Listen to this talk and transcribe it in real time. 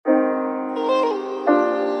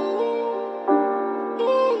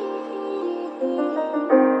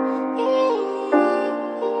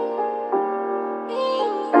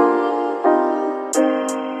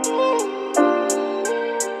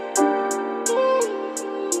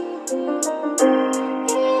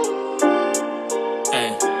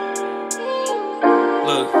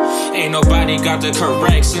Ain't nobody got the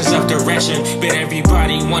correct sense of direction, but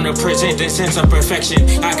everybody wanna present a sense of perfection.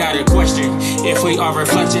 I got a question: if we are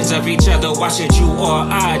reflections of each other, why should you or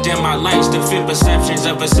I dim our lights to fit perceptions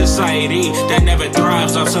of a society that never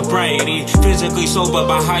thrives off sobriety? Physically sober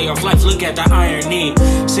by high off life, look at the irony.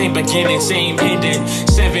 Same beginning, same ending,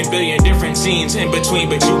 7 billion different scenes in between,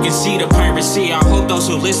 but you can see the piracy. I hope those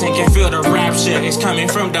who listen can feel the rapture. It's coming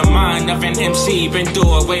from the mind of an MC, been through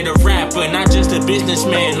a way to rap, but not just a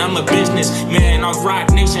businessman. I'm a businessman. I'll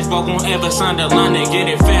rock nations, but won't ever sign the line to get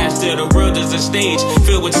it faster. The world is a stage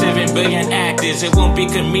filled with 7 billion actors. It won't be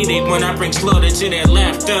comedic when I bring slaughter to their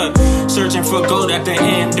laughter. Searching for gold at the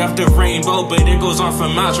end of the rainbow, but it goes on for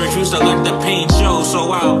miles. Refuse to let the pain show,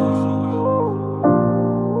 so I'll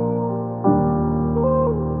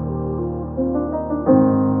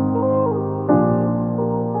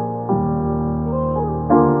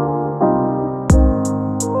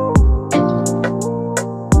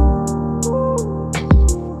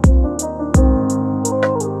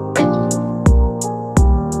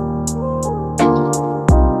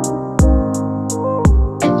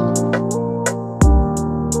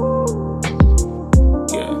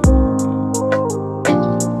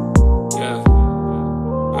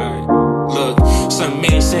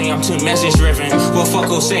I'm too message driven. Well, fuck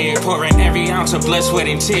who'll say it. Pouring every ounce of blood, sweat,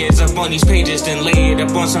 and tears up on these pages, then lay it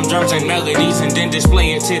up on some drums and melodies, and then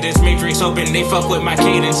display it to this matrix open. They fuck with my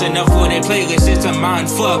cadence enough for their playlist. It's a mind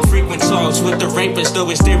fuck. Frequent talks with the rapist, though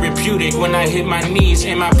it's therapeutic. When I hit my knees,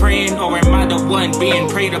 am I praying or am I the one being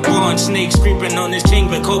preyed upon? Snakes creeping on this king,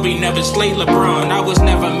 but Kobe never slayed LeBron. I was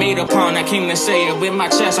never made upon. I came to say it with my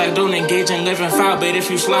chest. I don't engage in living foul, but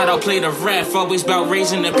if you slide, I'll play the ref. Always about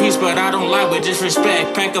raising the peace, but I don't lie with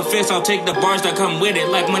disrespect. Pack a fist, I'll take the bars that come with it.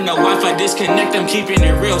 Like when the Wi-Fi disconnect, I'm keeping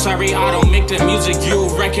it real. Sorry, I don't make the music you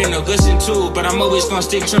reckon or listen to, but I'm always gonna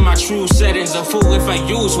stick to my true settings. A fool if I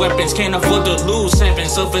use weapons, can't afford to lose 7.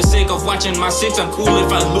 So for sake of watching my 6, I'm cool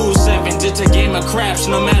if I lose 7s. It's a game of craps,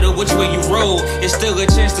 no matter which way you roll. It's still a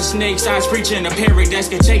chance to snakes eyes preaching a paradise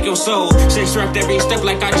can take your soul. Stay strapped every step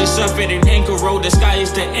like I just suffered an ankle roll. The sky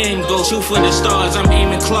is the end goal, shoot for the stars, I'm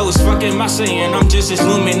aiming close. Fucking my saying, I'm just as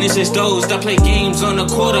luminous as those that play games on the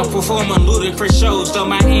court or perform on ludicrous shows. Though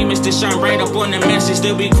my aim is to shine bright up on the masses,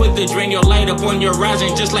 still be quick to drain your light up on your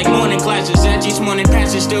rising, just like morning classes. At each morning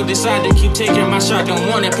passage, still decide to keep taking my shot, don't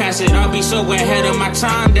wanna pass it. I'll be so ahead of my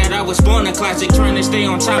time that I was born a classic, trying to stay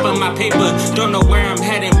on top of my paper. Don't know where I'm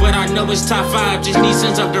heading, but I know it's top 5, just need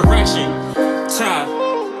sense of direction. Top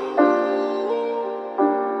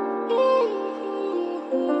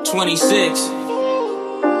 26.